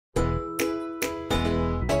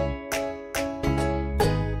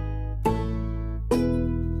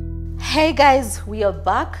Hey guys, we are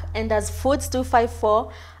back, and as Foods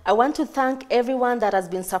 254, I want to thank everyone that has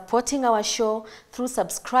been supporting our show through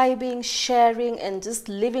subscribing, sharing, and just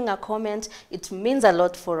leaving a comment. It means a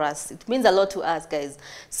lot for us. It means a lot to us, guys.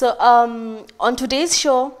 So on today's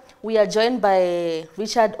show, we are joined by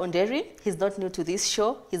Richard Onderi. He's not new to this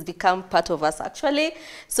show. He's become part of us, actually.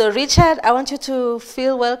 So Richard, I want you to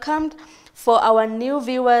feel welcomed. For our new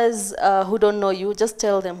viewers who don't know you, just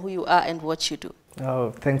tell them who you are and what you do.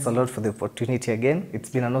 Oh, thanks a lot for the opportunity again. It's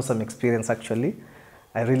been an awesome experience, actually.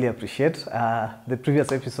 I really appreciate. The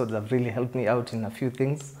previous episodes have really helped me out in a few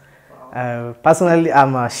things. Personally,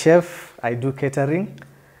 I'm a chef. I do catering.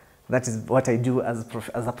 That is what I do as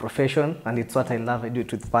a profession, and it's what I love. I do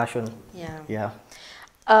it with passion. Yeah.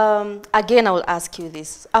 Again, I will ask you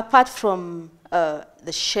this. Apart from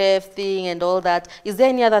the chef thing and all that, is there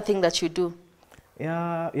any other thing that you do?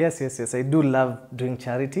 Yeah, yes. I do love doing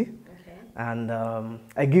charity. And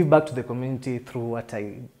I give back to the community through what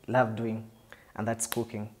I love doing, and that's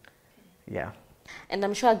cooking. Yeah. And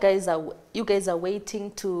I'm sure you guys are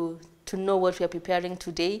waiting to know what we are preparing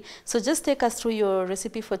today. So just take us through your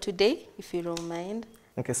recipe for today, if you don't mind.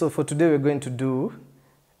 Okay, so for today we're going to do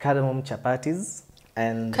cardamon chapatis.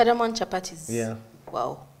 And cardamon chapatis? Yeah.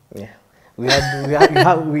 Wow. Yeah.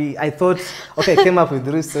 I thought, okay, I came up with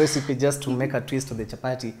this recipe just to make a twist to the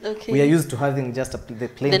chapati. Okay. We are used to having just the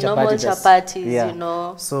plain chapati. The normal chapatis, yeah. You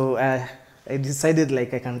know. So I decided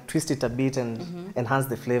like I can twist it a bit and enhance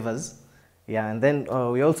the flavors. Yeah, and then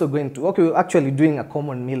we're also going to, we're actually doing a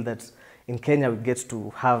common meal that in Kenya we get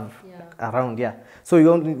to have around, So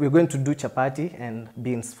we're going to do chapati and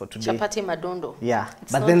beans for today. Chapati madondo. Yeah,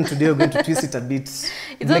 but then today we're going to twist it a bit.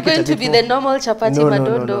 It's not going to be the normal chapati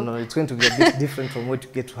madondo. No. It's going to be a bit different from what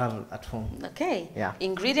you get to have at home. Okay. Yeah.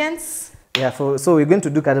 Ingredients? Yeah, so we're going to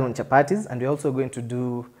do cardamom chapatis, and we're also going to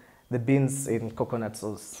do the beans in coconut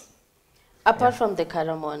sauce. Apart from the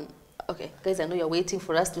cardamom, okay, guys, I know you're waiting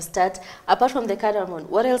for us to start. Apart from the cardamom,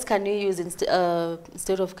 what else can you use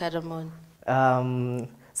instead of cardamom?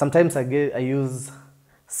 Sometimes I use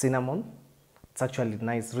cinnamon. It's actually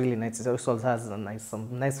nice, really nice. It also has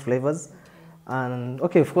some nice flavors. Okay. And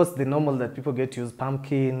okay, of course, the normal that people get to use: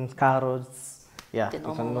 pumpkin, carrots. Yeah, the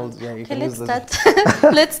normal ones. Yeah, okay, let's start.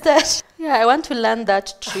 Let's start. Yeah, I want to learn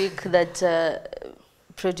that trick that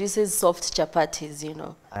produces soft chapatis. You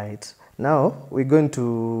know. Right. Now we're going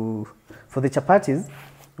to, for the chapatis,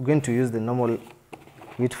 we're going to use the normal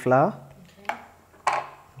wheat flour.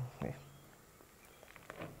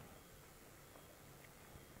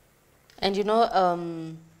 And you know,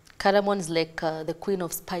 cardamom is like the queen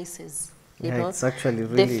of spices. You know? It's actually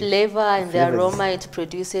really... The flavor and the aroma it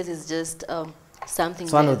produces is just something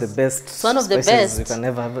It's one of the best. It's one of the best. You can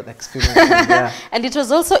never have experience with, yeah. And it's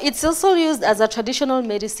also used as a traditional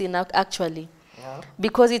medicine, actually. Yeah.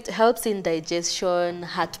 Because it helps in digestion,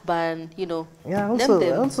 heartburn, you know. Yeah, I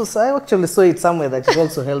actually saw it somewhere that it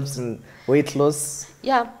also helps in weight loss.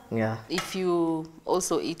 Yeah. Yeah. If you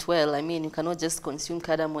also eat well, I mean, you cannot just consume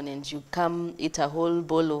cardamom and you come eat a whole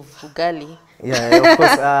bowl of ugali. Yeah, of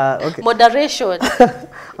course. Okay. Moderation.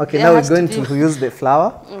 Okay, now we're going to use the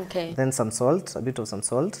flour. Okay. Then some salt, a bit of some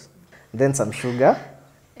salt. Then some sugar.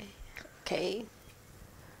 Okay.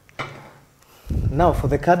 Now for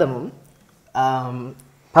the cardamom,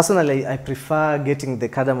 personally, I prefer getting the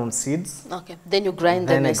cardamom seeds. Okay. Then you grind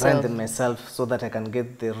them yourself. Then I grind them myself so that I can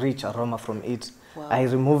get the rich aroma from it. Wow. I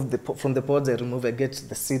remove from the pods. I get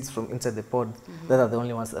the seeds from inside the pod. Those are the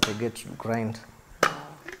only ones that I get to grind.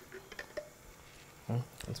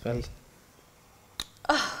 It smells.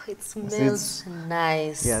 Oh, it smells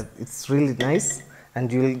nice. Yeah, it's really nice,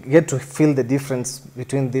 and you'll get to feel the difference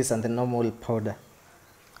between this and the normal powder.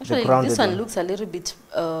 Actually, this one looks a little bit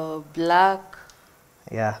black.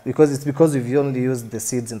 Yeah, because we've only used the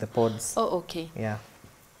seeds in the pods. Oh, okay. Yeah.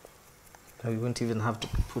 So we won't even have to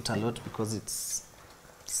put a lot because it's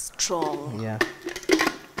strong. Yeah.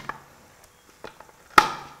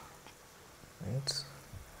 Right.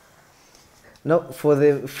 Now, for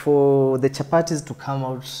the chapatis to come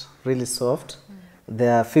out really soft,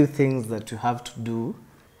 there are a few things that you have to do.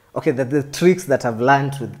 Okay, the tricks that I've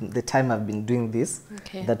learned with the time I've been doing this,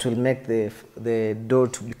 that will make the dough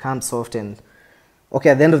to become soft, and okay,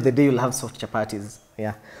 at the end of the day you'll have soft chapatis.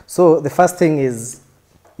 Yeah. So the first thing is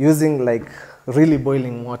using like really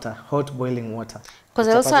boiling water, hot boiling water. Because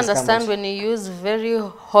I also understand when you use very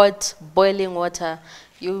hot boiling water,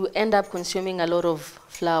 you end up consuming a lot of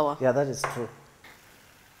flour. Yeah, that is true.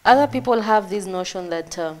 Other people have this notion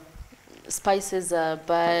that spices are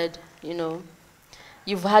bad, you know.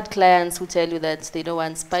 You've had clients who tell you that they don't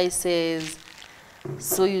want spices.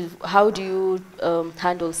 So how do you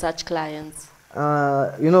handle such clients?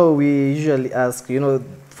 You know, we usually ask, you know,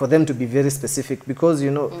 for them to be very specific because,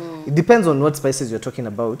 you know, it depends on what spices you're talking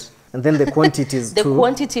about. And then the quantities The too.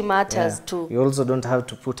 quantity matters too. You also don't have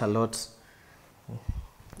to put a lot.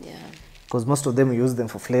 Yeah. Because most of them, we use them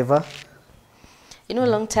for flavor. You know, a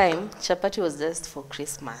long time, chapati was just for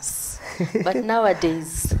Christmas. But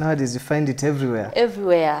nowadays, Nowadays, you find it everywhere.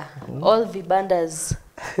 everywhere, all vibandas,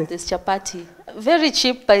 there's chapati. Very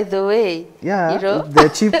cheap, by the way. Yeah, you know? they're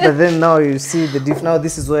cheap, but then now you see the now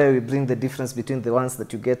this is where we bring the difference between the ones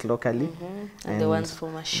that you get locally And the ones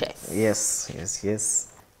from a chef. Yes, yes,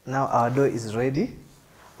 yes. Now our dough is ready.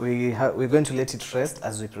 We're going to let it rest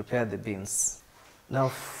as we prepare the beans. Now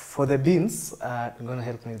for the beans, you're going to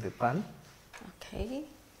help me with the pan. Okay.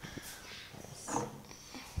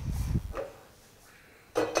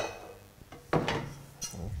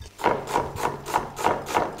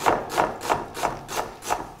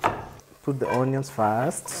 Put the onions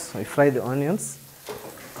first. We fry the onions.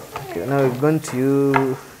 Okay, now we're going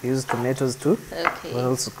to use tomatoes too. Okay. We'll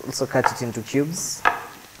also cut it into cubes.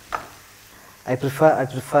 I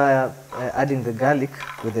prefer adding the garlic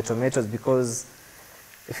with the tomatoes because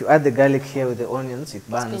if you add the garlic here with the onions, it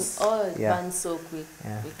burns. It burns so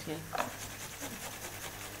quickly.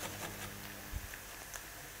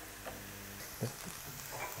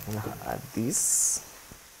 Now add this.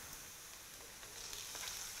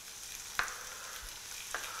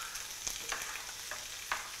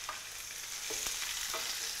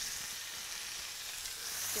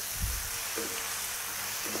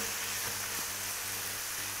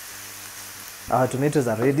 Our tomatoes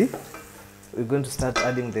are ready. We're going to start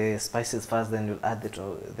adding the spices first, then we'll add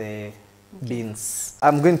the beans.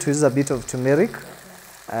 I'm going to use a bit of turmeric.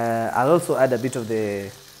 I'll also add a bit of the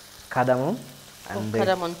cardamom. And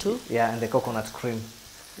cardamom too? Yeah, and the coconut cream.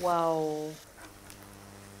 Wow.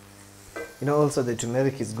 You know, also the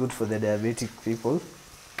turmeric is good for the diabetic people.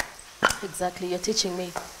 Exactly, you're teaching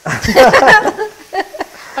me.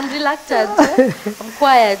 I'm reluctant. I'm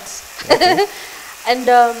quiet. Okay. And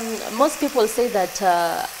most people say that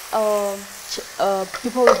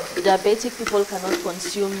diabetic people cannot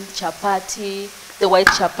consume chapati, the white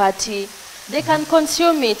chapati. They can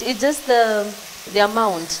consume it, it's just the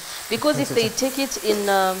amount. Because if they take it in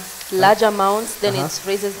large amounts, then it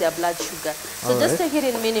raises their blood sugar. So just take it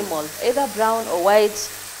in minimal, either brown or white,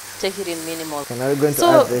 take it in minimal. Okay, now we're going to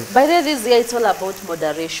so add the... by this year, it's all about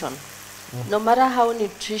moderation. No matter how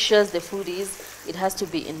nutritious the food is, it has to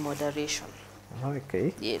be in moderation.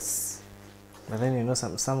 Okay. Yes. But then, you know,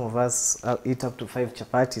 some of us eat up to 5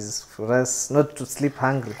 chapatis for us not to sleep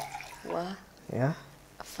hungry. What? Yeah.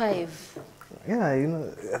 5. Yeah, you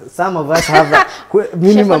know, some of us have a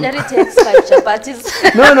minimum. Chef takes 5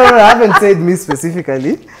 chapatis. No, I haven't said me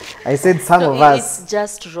specifically. I said some of us. It's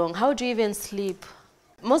just wrong. How do you even sleep?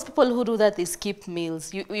 Most people who do that, they skip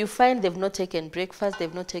meals. You find they've not taken breakfast,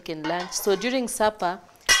 they've not taken lunch. So during supper,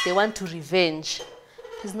 they want to revenge.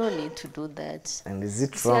 There's no need to do that. And is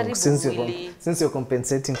it wrong since you're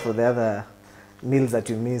compensating for the other meals that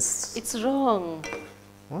you missed? It's wrong.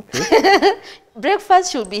 Okay.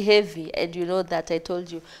 Breakfast should be heavy, and you know that, I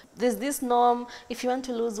told you. There's this norm, if you want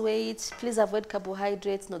to lose weight, please avoid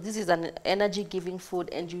carbohydrates. No, this is an energy-giving food,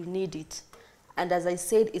 and you need it. And as I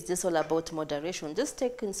said, it's just all about moderation. Just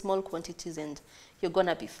take in small quantities, and you're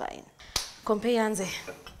gonna be fine. Kompeyanze.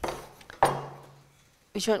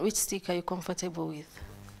 Which stick are you comfortable with?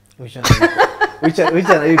 Which one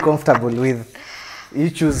are you comfortable with? You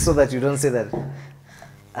choose so that you don't say that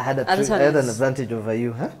I had an advantage over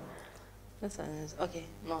you, huh? This one is, okay,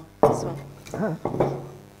 no, this one.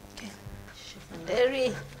 Okay,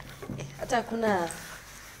 Shifanderi. Hata kuna.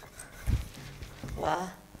 Wow.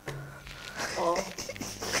 Oh.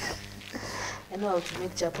 I know how to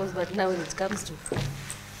make chapos, but now when it comes to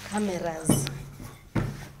cameras,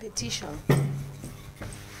 petition.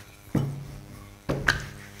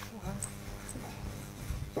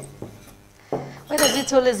 Why does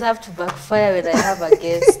it always have to backfire when I have a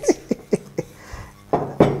guest?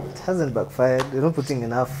 It hasn't backfired. You're not putting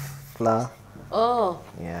enough flour. Oh.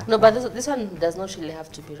 Yeah. No, but this one does not really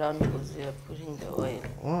have to be round because you're putting the oil.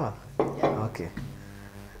 Oh. Yeah. Okay.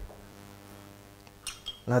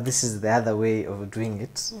 Now this is the other way of doing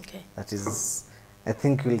it. Okay. That is, I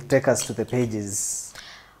think will take us to the pages.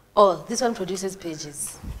 Oh, this one produces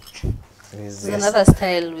pages. There's another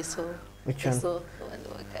style we saw. Which one? We saw when we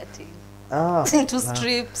were cutting. Oh, into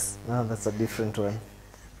strips. No, that's a different one.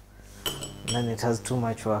 Then it has too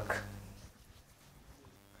much work.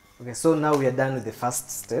 Okay, so now we are done with the first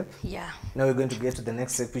step. Yeah. Now we're going to get to the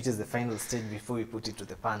next step, which is the final stage before we put it to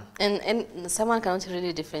the pan. And someone cannot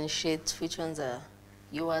really differentiate which ones are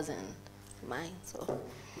yours and mine. So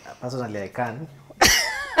Personally, I can.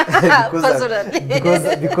 Personally.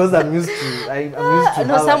 because I'm used to. I'm used to.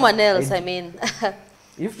 No, how someone else. I mean.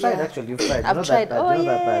 You've tried Yeah. actually. You've tried. I've Not tried. that bad. Oh Not that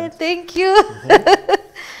yeah, bad. thank you.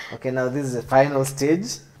 Okay, now this is the final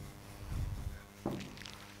stage.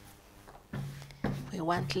 We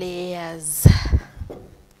want layers.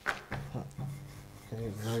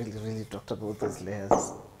 We've really talked about those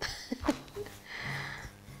layers.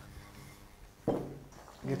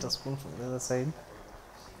 Get a spoon from the other side.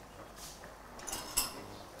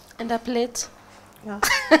 And a plate. Yeah.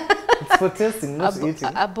 It's for tasting, not eating.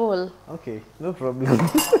 A bowl. Okay, no problem.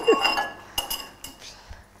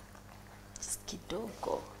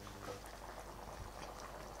 Kidogo.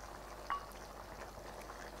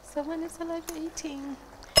 Someone is alive eating.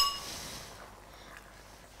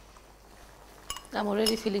 I'm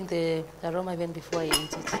already feeling the aroma even before I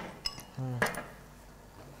eat it.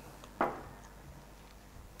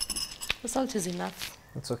 The salt is enough.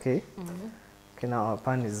 It's okay. Okay, now our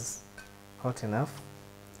pan is hot enough.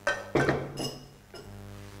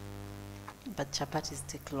 But chapatis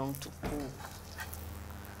take long to cook.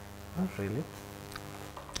 Not really.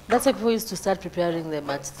 That's why people used to start preparing them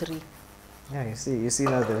at 3. Yeah, you see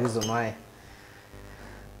now the reason why.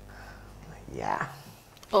 Yeah.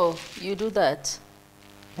 Oh, you do that?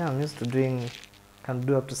 Yeah, I'm used to doing, can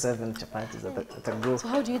do up to 7 chapatis at a go. So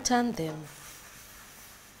how do you turn them?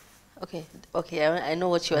 Okay, I know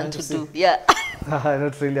what you want to do. see? Yeah.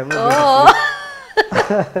 Not really, I'm not Oh.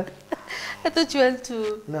 I thought you want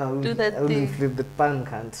to do that I wouldn't thing. flip the pan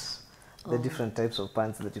can't. The different types of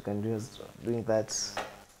pans that you can use doing that.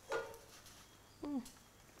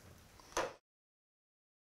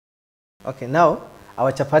 Okay, now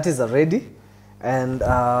our chapatis are ready and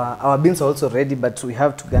our beans are also ready, but we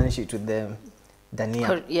have to garnish it with the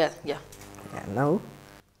dania. Yeah. Yeah, now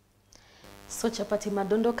So chapati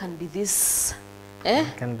madondo can be this, eh?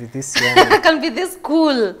 can be this yummy. Can be this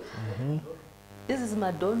cool. This is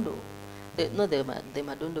madondo. The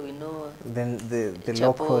madondo we know. Then the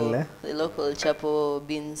Chapo, local. the local chapo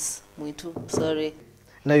beans muitu. Sorry.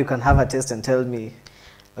 Now you can have a taste and tell me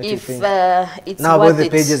what you If think. it's Now worth about the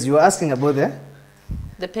it. pages, you were asking about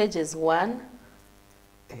The pages 1.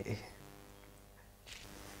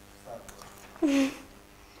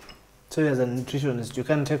 So as a nutritionist, you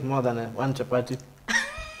can't take more than one chapati.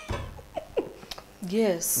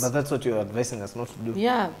 Yes. But that's what you're advising us not to do.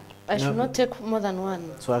 Yeah, I should No. not take more than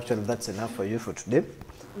 1. So actually that's enough for you for today.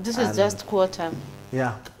 This is just quarter.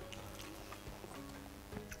 Yeah.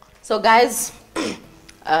 So guys,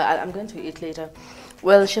 I'm going to eat later.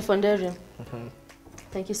 Well, Chef Onderi,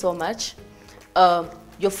 thank you so much.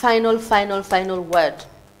 Your final word.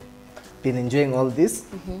 Been enjoying all this.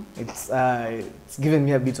 It's given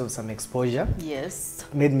me a bit of some exposure. Yes.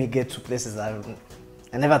 Made me get to places I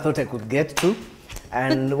never thought I could get to.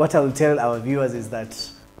 And what I will tell our viewers is that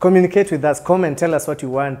communicate with us, come and tell us what you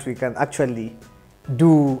want. We can actually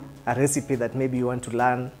do a recipe that maybe you want to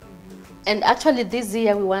learn. And actually this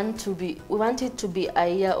year we want it to be a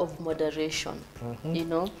year of moderation, you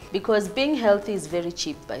know, because being healthy is very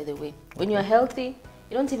cheap, by the way. When you're healthy,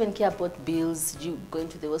 you don't even care about bills, you going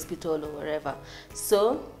to the hospital or wherever.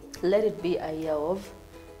 So let it be a year of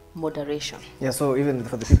moderation. Yeah, so even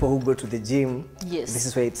for the people who go to the gym, Yes. this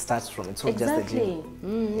is where it starts from. It's not just the Exactly.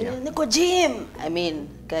 gym. Yeah. Nico gym. I mean,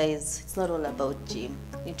 guys, it's not all about gym.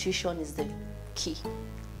 Nutrition is the key.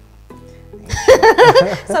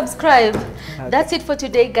 Subscribe. That's it for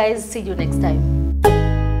today, guys. See you next time.